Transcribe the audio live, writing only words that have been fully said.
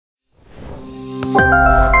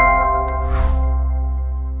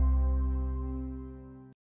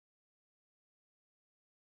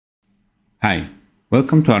Hi,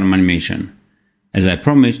 welcome to Arm Animation. As I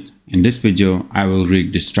promised, in this video I will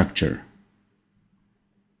rig the structure.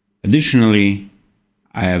 Additionally,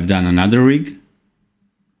 I have done another rig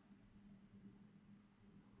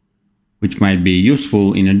which might be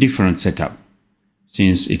useful in a different setup,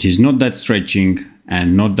 since it is not that stretching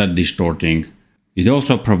and not that distorting. It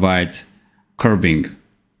also provides curving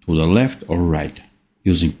to the left or right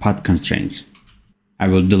using path constraints. I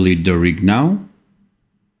will delete the rig now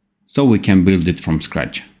so we can build it from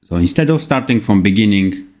scratch. So instead of starting from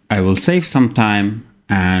beginning, I will save some time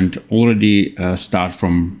and already start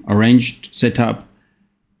from arranged setup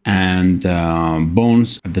and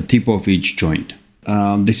bones at the tip of each joint.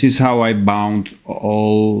 This is how I bound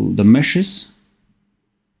all the meshes.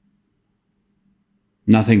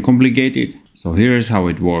 Nothing complicated. So here is how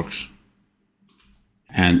it works.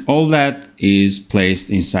 And all that is placed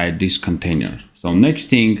inside this container. So next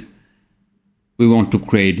thing, we want to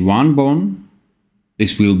create one bone.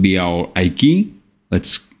 This will be our IK.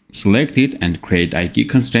 Let's select it and create IK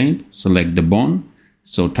constraint. Select the bone.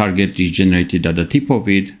 So target is generated at the tip of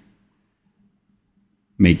it.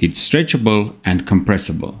 Make it stretchable and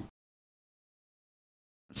compressible.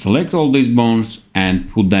 Select all these bones and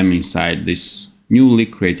put them inside this newly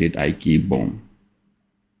created IK bone.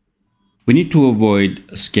 We need to avoid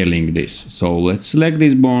scaling this. So let's select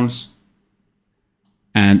these bones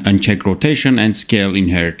and uncheck rotation and scale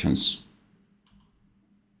inheritance.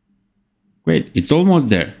 Great, it's almost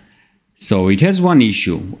there. So it has one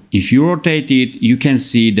issue. If you rotate it, you can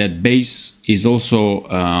see that base is also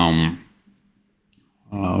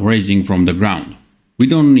raising from the ground. We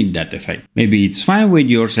don't need that effect. Maybe it's fine with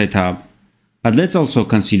your setup, but let's also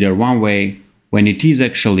consider one way when it is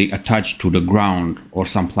actually attached to the ground or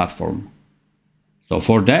some platform. So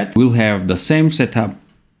for that, we'll have the same setup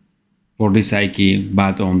for this IK,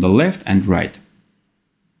 but on the left and right.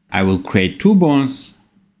 I will create two bones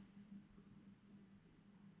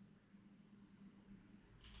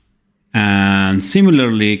and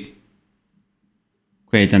similarly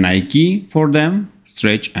create an IK for them,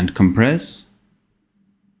 stretch and compress.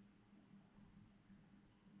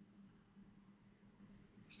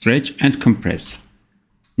 Stretch and compress.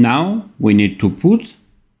 Now we need to put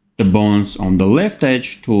the bones on the left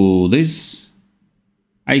edge to this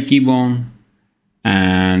IK bone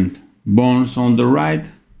and bones on the right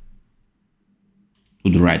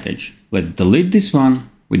to the right edge. Let's delete this one.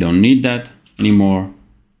 We don't need that anymore.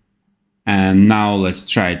 And now let's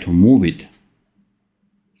try to move it.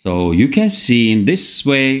 So you can see in this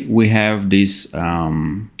way we have this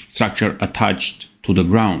structure attached to the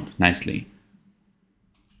ground nicely.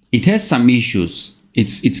 It has some issues.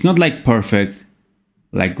 It's not like perfect,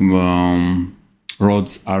 like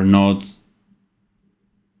rods are not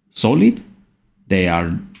solid, they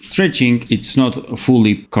are stretching, it's not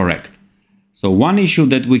fully correct. So one issue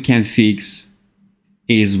that we can fix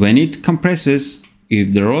is when it compresses,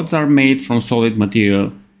 if the rods are made from solid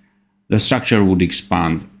material, the structure would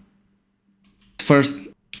expand. First,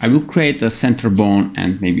 I will create a center bone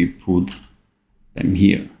and maybe put them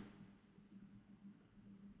here.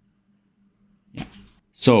 Yeah.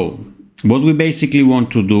 So what we basically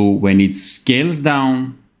want to do when it scales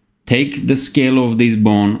down, take the scale of this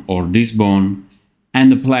bone or this bone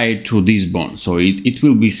and apply it to this bone. So it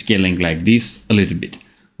will be scaling like this a little bit.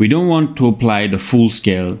 We don't want to apply the full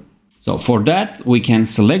scale. So for that, we can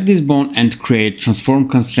select this bone and create transform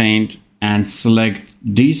constraint and select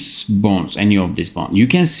these bones, any of these bones. You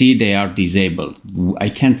can see they are disabled. I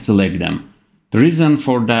can't select them. The reason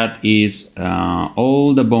for that is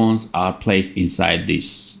all the bones are placed inside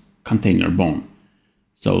this container bone.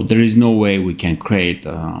 So there is no way we can create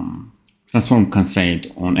transform constraint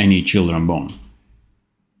on any children bone.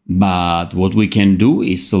 But what we can do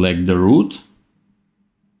is select the root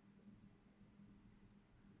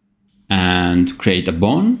and create a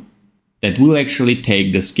bone that will actually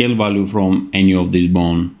take the scale value from any of these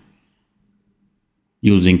bone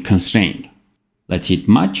using constraint. Let's hit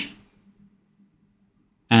match.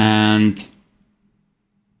 And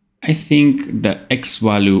I think the X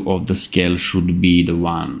value of the scale should be the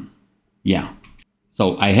one. Yeah.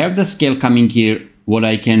 So I have the scale coming here. What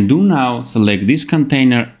I can do now, select this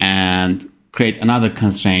container and create another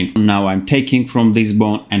constraint. Now I'm taking from this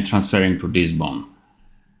bone and transferring to this bone.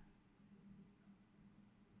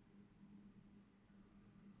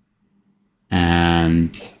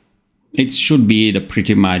 And it should be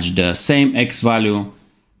pretty much the same X value.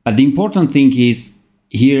 But the important thing is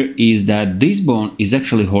here is that this bone is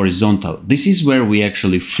actually horizontal. This is where we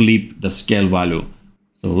actually flip the scale value.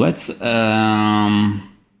 So let's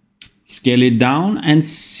scale it down and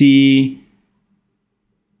see.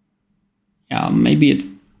 Yeah,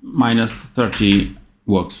 maybe minus 30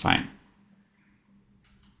 works fine.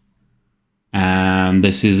 And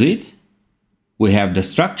this is it. We have the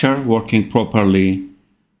structure working properly.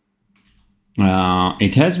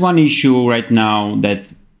 It has one issue right now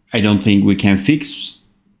that I don't think we can fix,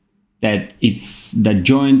 that the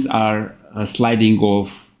joints are sliding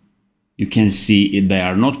off. You can see they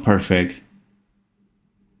are not perfect.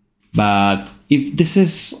 But if this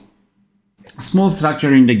is a small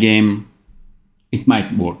structure in the game, it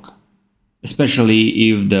might work, especially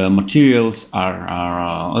if the materials are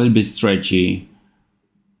a little bit stretchy.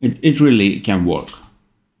 It really can work.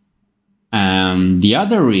 And the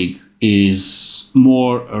other rig is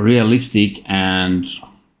more realistic and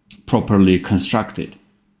properly constructed,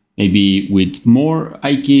 maybe with more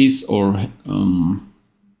I-keys or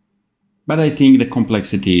but I think the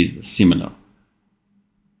complexity is similar.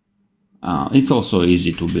 It's also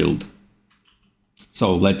easy to build.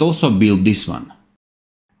 So let's also build this one.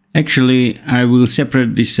 Actually, I will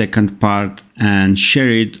separate this second part and share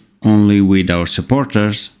it only with our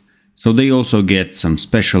supporters, so they also get some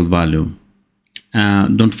special value.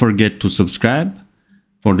 Don't forget to subscribe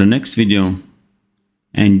for the next video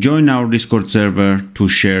and join our Discord server to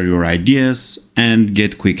share your ideas and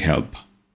get quick help.